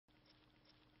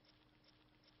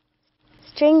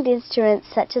Stringed instruments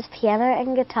such as piano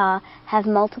and guitar have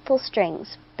multiple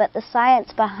strings, but the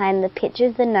science behind the pitch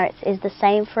of the notes is the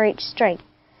same for each string.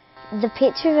 The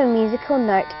pitch of a musical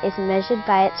note is measured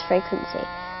by its frequency,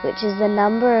 which is the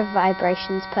number of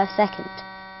vibrations per second.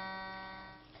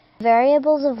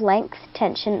 Variables of length,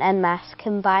 tension, and mass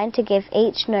combine to give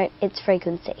each note its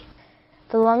frequency.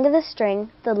 The longer the string,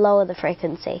 the lower the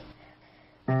frequency.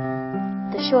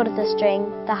 The shorter the string,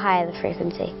 the higher the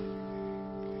frequency.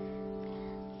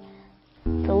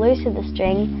 The looser the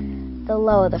string, the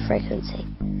lower the frequency.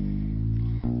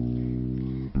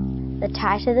 The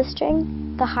tighter the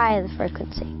string, the higher the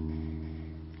frequency.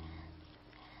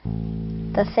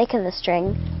 The thicker the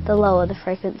string, the lower the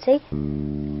frequency.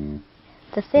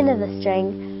 The thinner the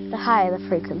string, the higher the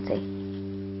frequency.